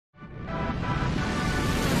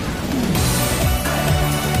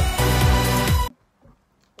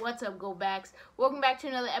What's up, Go Backs? Welcome back to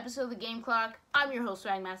another episode of the Game Clock. I'm your host,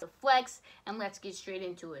 Swagmaster Flex, and let's get straight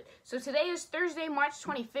into it. So today is Thursday, March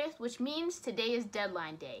 25th, which means today is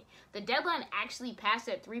deadline day. The deadline actually passed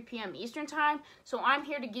at 3 p.m. Eastern Time, so I'm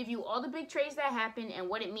here to give you all the big trades that happened and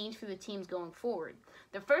what it means for the teams going forward.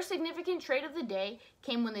 The first significant trade of the day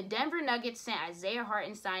came when the Denver Nuggets sent Isaiah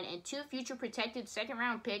Hartenstein and 2 future protected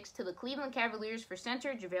second-round picks to the Cleveland Cavaliers for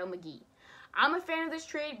center JaVale McGee. I'm a fan of this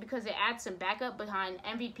trade because it adds some backup behind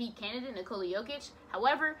MVP candidate Nikola Jokic.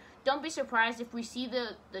 However, don't be surprised if we see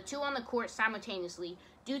the two on the court simultaneously.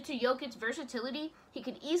 Due to Jokic's versatility, he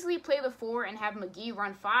could easily play the 4 and have McGee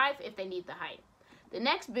run 5 if they need the height. The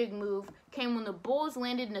next big move came when the Bulls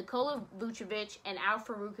landed Nikola Vucevic and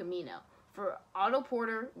Al-Farouq Amino for Otto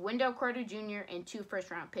Porter, Wendell Carter Jr., and 2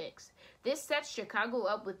 first-round picks. This sets Chicago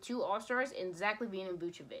up with 2 All-Stars in Zach LaVine and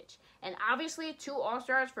Vucevic. And obviously, 2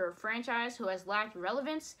 All-Stars for a franchise who has lacked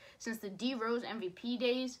relevance since the D. Rose MVP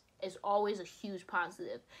days is always a huge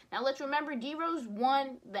positive. Now, let's remember, D. Rose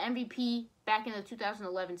won the MVP back in the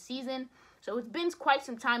 2011 season, so it's been quite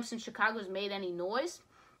some time since Chicago's made any noise.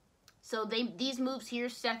 So these moves here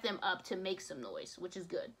set them up to make some noise, which is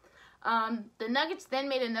good. The Nuggets then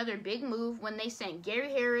made another big move when they sent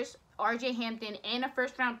Gary Harris, RJ Hampton, and a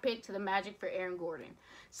first-round pick to the Magic for Aaron Gordon.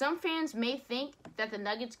 Some fans may think that the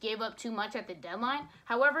Nuggets gave up too much at the deadline.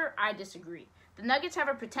 However, I disagree. The Nuggets have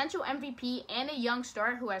a potential MVP and a young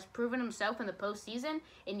star who has proven himself in the postseason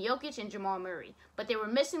in Jokic and Jamal Murray, but they were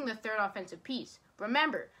missing the third offensive piece.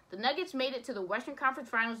 Remember, the Nuggets made it to the Western Conference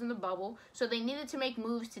Finals in the bubble, so they needed to make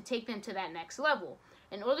moves to take them to that next level.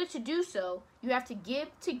 In order to do so, you have to give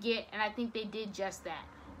to get, and I think they did just that,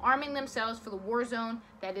 arming themselves for the war zone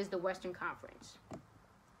that is the Western Conference.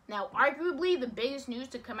 Now, arguably, the biggest news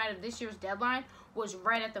to come out of this year's deadline was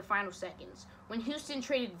right at the final seconds, when Houston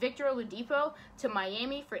traded Victor Oladipo to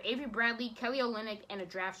Miami for Avery Bradley, Kelly Olynyk, and a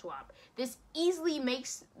draft swap. This easily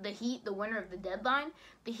makes the Heat the winner of the deadline.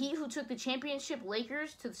 The Heat, who took the championship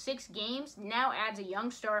Lakers to 6 games, now adds a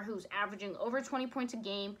young star who's averaging over 20 points a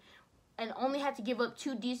game and only had to give up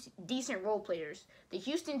 2 decent role players. The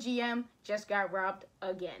Houston GM just got robbed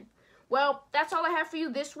again. Well, that's all I have for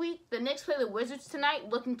you this week. The Knicks play the Wizards tonight,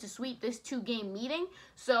 looking to sweep this 2-game meeting.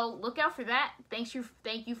 So look out for that. Thank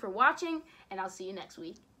you for watching, and I'll see you next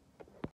week.